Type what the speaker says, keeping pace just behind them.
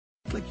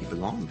like you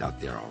belonged out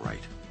there, all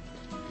right.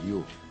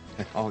 You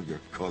and all your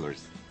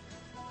colors.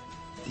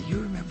 Do you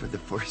remember the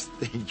first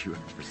thing you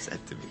ever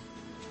said to me?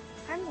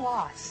 I'm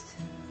lost.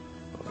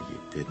 Oh, you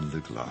didn't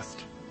look lost.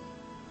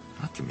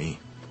 Not to me.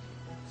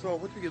 So,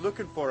 what were you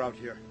looking for out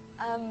here?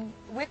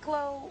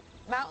 Wicklow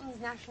Mountains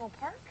National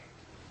Park?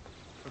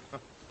 The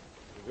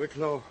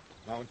Wicklow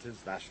Mountains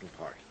National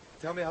Park.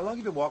 Tell me, how long have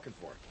you been walking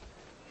for?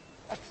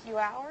 A few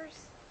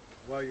hours?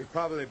 Well, you've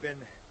probably been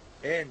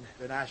in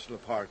the national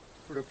park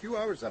for a few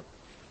hours then.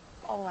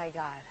 Oh my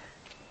God.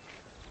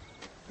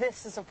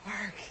 This is a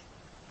park.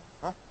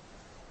 Huh?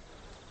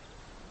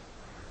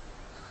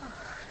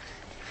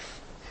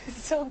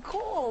 It's so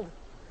cold.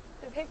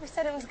 The paper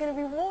said it was going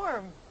to be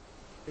warm.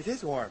 It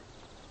is warm.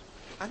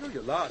 I know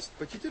you're lost,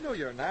 but you do know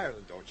you're in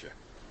Ireland, don't you?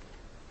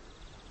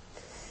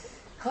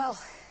 Well,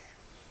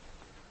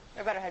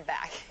 I better head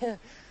back.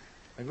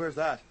 And where's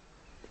that?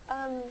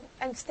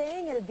 I'm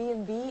staying at a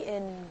B&B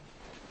in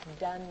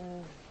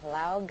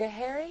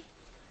Dunlowgaharry.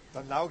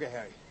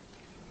 Dunlowgaharry.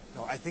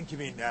 No, I think you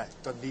mean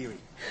Dunleary.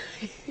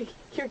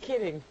 You're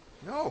kidding.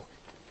 No.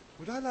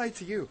 Would I lie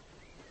to you?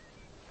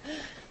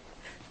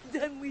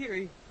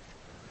 Dunleary.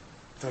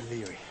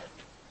 Dunleary.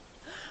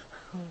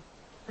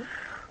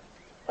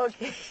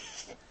 Okay.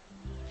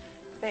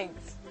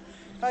 Thanks.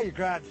 Oh, you're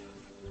grand.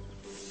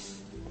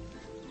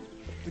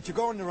 But you're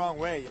going the wrong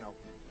way, you know.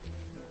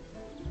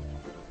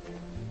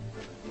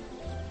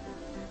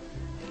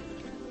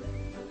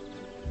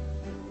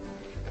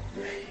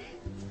 Okay.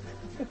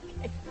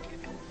 I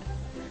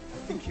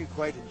think you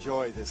quite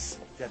enjoy this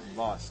getting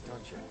lost,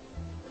 don't you?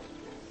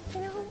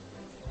 You know,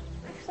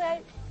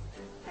 actually,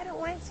 I don't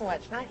mind so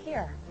much. Not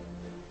here.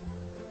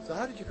 So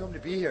how did you come to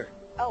be here?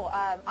 Oh,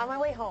 on my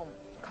way home.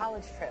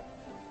 College trip.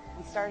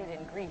 We started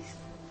in Greece.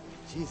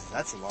 Jesus,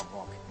 that's a long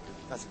walk.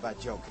 That's a bad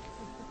joke.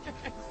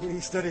 What are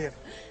you studying?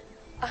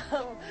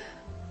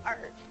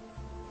 Art.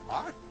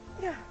 Art?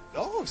 Yeah.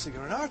 Oh, so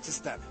you're an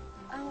artist then?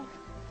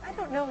 I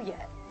don't know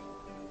yet.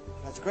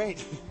 That's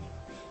great.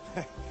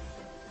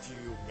 Do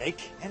you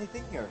make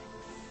anything, or?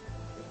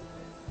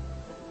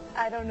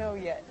 I don't know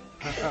yet.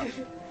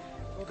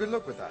 Well, good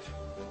luck with that.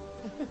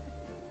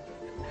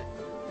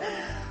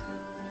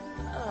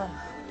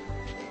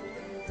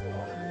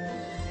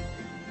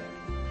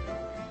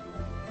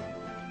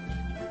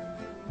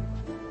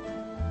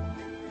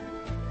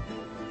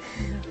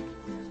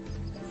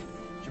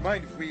 Do you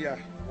mind if we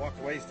walk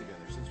a ways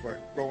together, since we're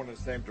going in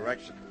the same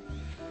direction?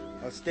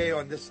 I'll stay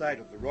on this side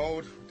of the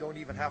road. We don't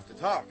even have to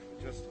talk.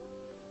 Just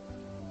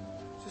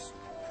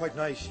quite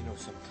nice, you know,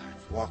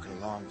 sometimes walking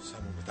along with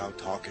someone without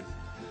talking.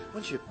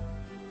 Once you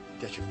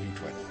get your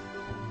feet wet.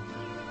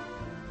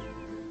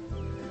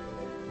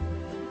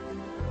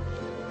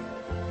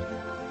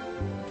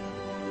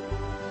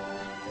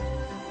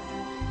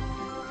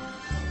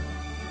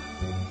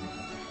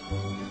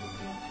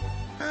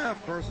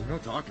 Of course, there's no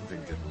talking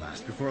thing didn't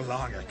last. Before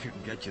long, I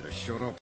couldn't get you to shut up.